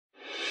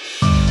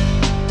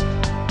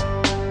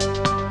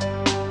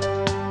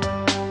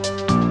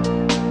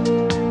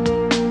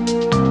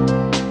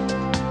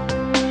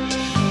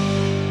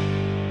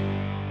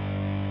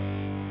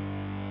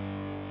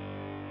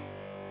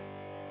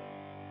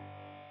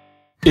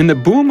In the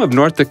boom of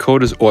North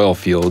Dakota's oil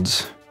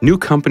fields, new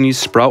companies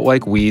sprout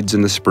like weeds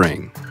in the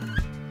spring.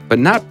 But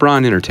not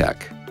Braun Intertec.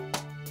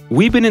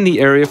 We've been in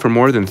the area for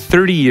more than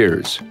 30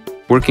 years,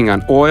 working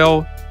on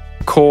oil,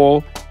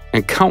 coal,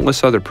 and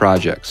countless other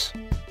projects.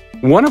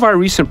 One of our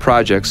recent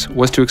projects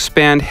was to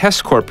expand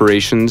Hess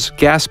Corporation's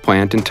gas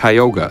plant in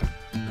Tioga.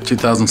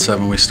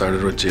 2007, we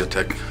started with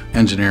geotech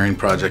engineering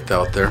project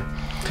out there,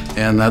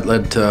 and that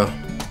led to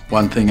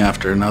one thing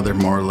after another,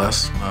 more or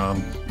less.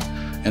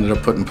 Ended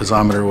up putting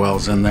piezometer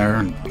wells in there,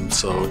 and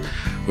so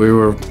we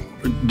were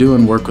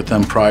doing work with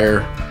them prior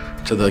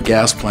to the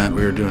gas plant.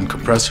 We were doing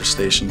compressor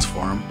stations for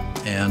them,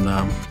 and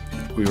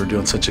we were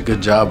doing such a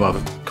good job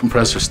of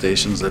compressor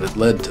stations that it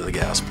led to the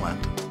gas plant.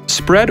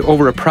 Spread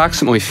over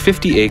approximately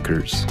 50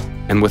 acres,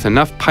 and with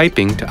enough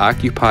piping to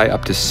occupy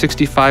up to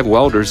 65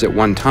 welders at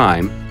one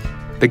time,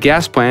 the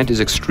gas plant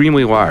is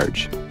extremely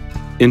large.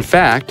 In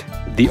fact,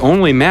 the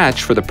only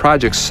match for the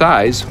project's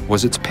size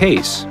was its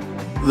pace.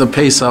 The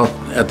pace out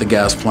at the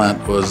gas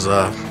plant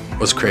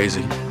was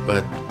crazy,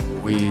 but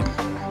we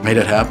made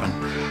it happen.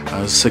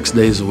 6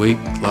 days a week,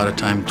 a lot of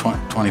time,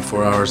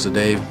 24 hours a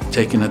day,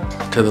 taking it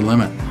to the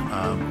limit.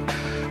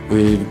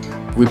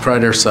 We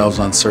pride ourselves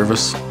on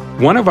service.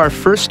 One of our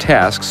first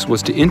tasks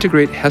was to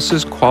integrate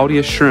Hess's quality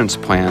assurance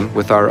plan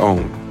with our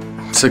own.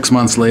 6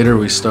 months later,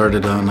 we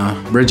started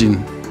on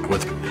bridging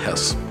with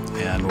Hess,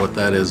 and what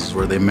that is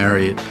where they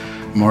marry,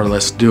 more or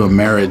less do a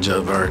marriage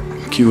of our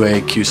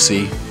QA,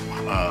 QC,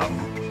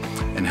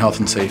 and health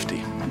and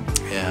safety.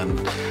 And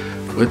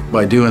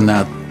by doing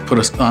that, put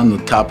us on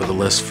the top of the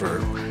list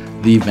for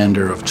the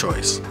vendor of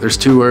choice. There's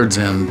two words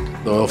in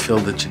the oil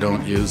field that you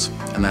don't use,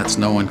 and that's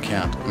no one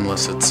can't,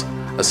 unless it's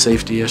a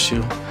safety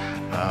issue.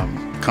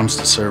 Comes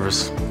to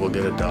service, we'll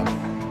get it done.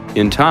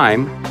 In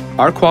time,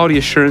 our quality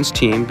assurance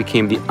team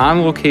became the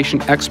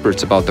on-location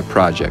experts about the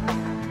project,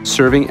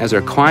 serving as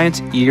our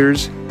clients'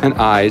 ears and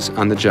eyes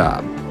on the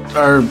job.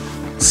 Our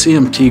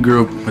CMT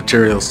group,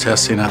 materials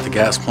testing at the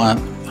gas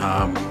plant,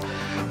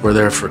 were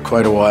there for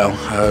quite a while,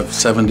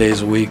 7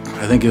 days a week.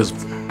 I think it was,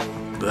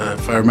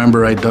 if I remember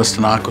right,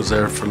 Dustin Ock was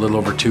there for a little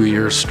over 2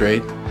 years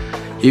straight.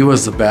 He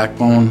was the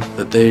backbone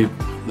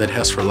that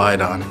Hess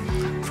relied on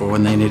for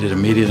when they needed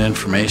immediate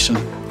information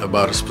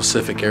about a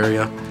specific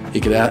area. He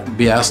could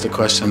be asked a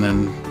question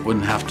and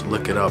wouldn't have to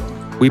look it up.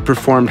 We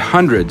performed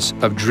hundreds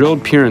of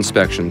drilled pier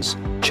inspections,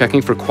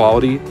 checking for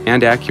quality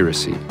and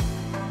accuracy.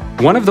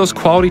 One of those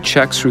quality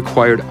checks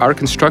required our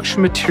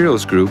construction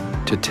materials group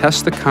to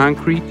test the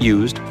concrete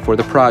used for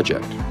the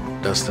project.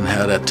 Dustin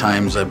had at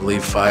times, I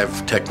believe,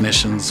 5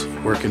 technicians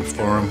working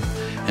for him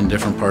in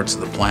different parts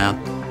of the plant.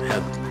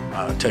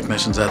 Had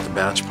technicians at the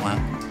batch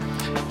plant.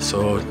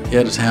 So he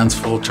had his hands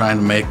full trying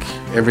to make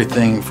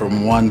everything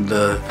from 1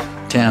 to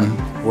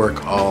 10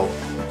 work all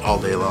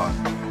day long.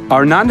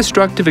 Our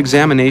non-destructive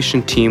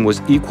examination team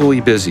was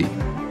equally busy.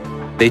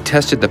 They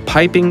tested the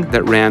piping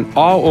that ran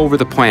all over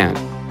the plant,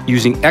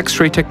 using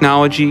X-ray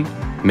technology,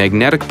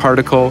 magnetic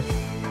particle,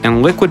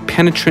 and liquid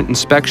penetrant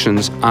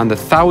inspections on the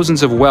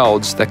thousands of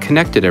welds that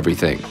connected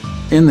everything.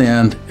 In the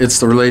end, it's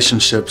the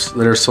relationships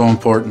that are so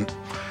important.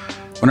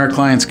 When our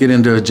clients get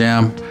into a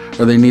jam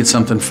or they need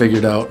something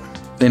figured out,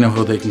 they know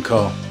who they can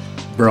call.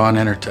 Braun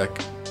Intertec.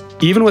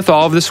 Even with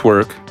all of this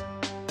work,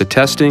 the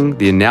testing,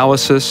 the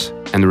analysis,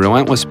 and the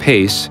relentless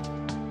pace,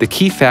 the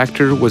key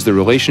factor was the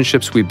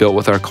relationships we built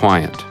with our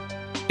client.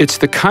 It's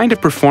the kind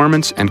of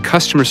performance and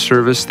customer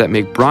service that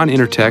make Braun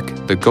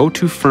Intertec the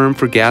go-to firm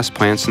for gas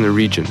plants in the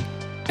region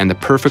and the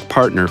perfect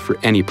partner for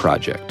any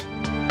project.